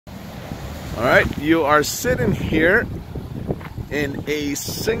All right, you are sitting here in a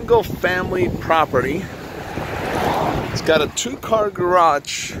single family property. It's got a 2-car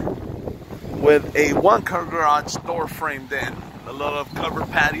garage with a 1-car garage door framed in, a little covered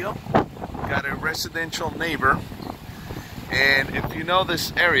patio, got a residential neighbor. And if you know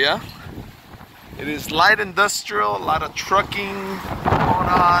this area, it is light industrial, a lot of trucking going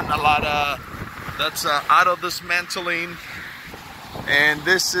on, a lot of that's auto dismantling. And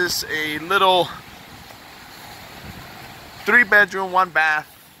this is a little 3-bedroom, 1-bath.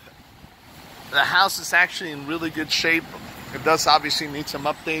 The house is actually in really good shape. It does obviously need some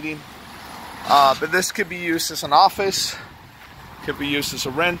updating. But this could be used as an office, could be used as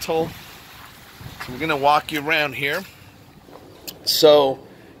a rental. So we're gonna walk you around here. So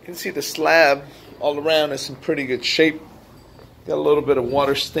you can see the slab all around is in pretty good shape. Got a little bit of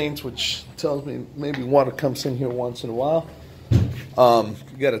water stains, which tells me maybe water comes in here once in a while.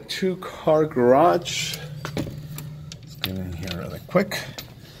 You got a 2-car garage. Let's get in here really quick.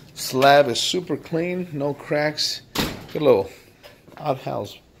 Slab is super clean, no cracks. Got a little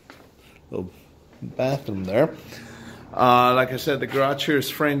outhouse, little bathroom there. Like I said, the garage here is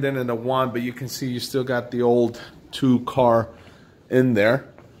framed in a 1, but you can see you still got the old 2-car in there.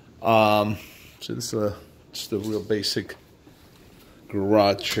 So this is just a real basic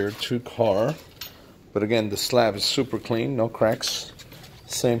garage here, 2-car. But again, the slab is super clean, no cracks.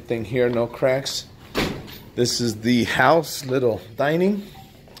 Same thing here, no cracks. This is the house, little dining.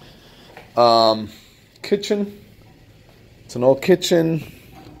 Kitchen. It's an old kitchen,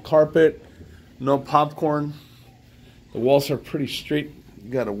 carpet, no popcorn. The walls are pretty straight.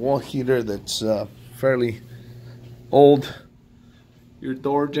 You got a wall heater that's fairly old. Your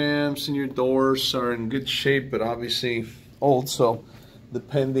door jambs and your doors are in good shape, but obviously old, so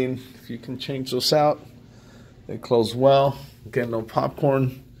depending if you can change those out, they close well. Again, no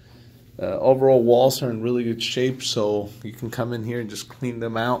popcorn. Overall walls are in really good shape, so you can come in here and just clean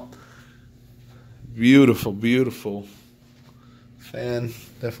them out. Beautiful, beautiful fan.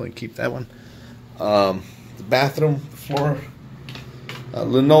 Definitely keep that one. The bathroom, floor,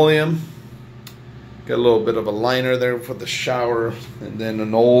 linoleum. Got a little bit of a liner there for the shower, and then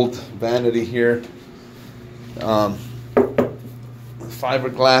an old vanity here.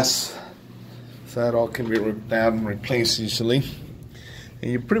 Fiberglass, so that all can be ripped out and replaced easily.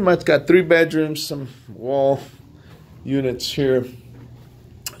 And you pretty much got 3 bedrooms, some wall units here.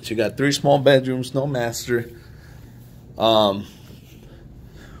 So you got 3 small bedrooms, no master. 1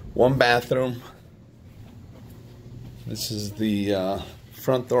 bathroom. This is the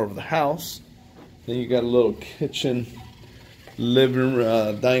front door of the house. Then you got a little kitchen, living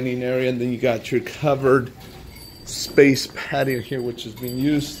room, dining area, and then you got your covered space patio here, which is being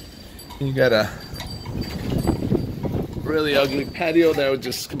used. And you got a really ugly patio that I would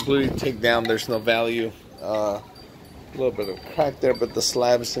just completely take down. There's no value. A little bit of crack there, but the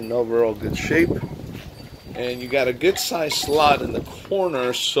slab is in overall good shape. And you got a good sized lot in the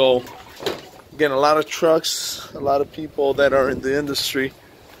corner. So again, a lot of trucks, a lot of people that are in the industry.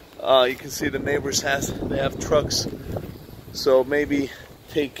 You can see the neighbors they have trucks, so maybe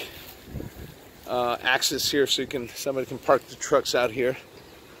take access here so somebody can park the trucks out here.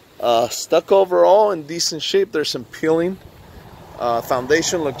 Stuck overall in decent shape. There's some peeling.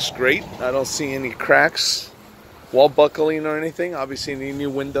 Foundation looks great. I don't see any cracks, wall buckling or anything. Obviously any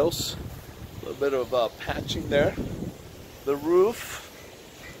new windows. A little bit of patching there. The roof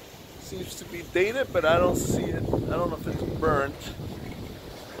seems to be dated, but I don't see it. I don't know if it's burnt.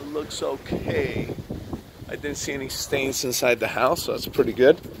 It looks okay. I didn't see any stains inside the house, so that's pretty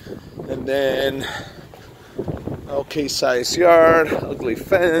good. And then okay sized yard, ugly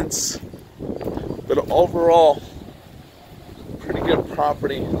fence, but overall pretty good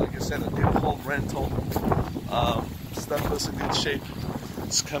property. Like I said, a good home rental. Stuff was in good shape.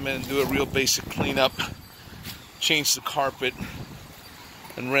 Let's come in and do a real basic cleanup, change the carpet,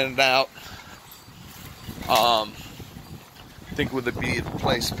 and rent it out. I think would be the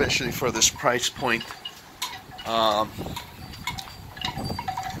place, especially for this price point,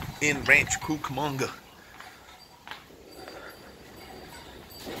 in Rancho, Cucamonga.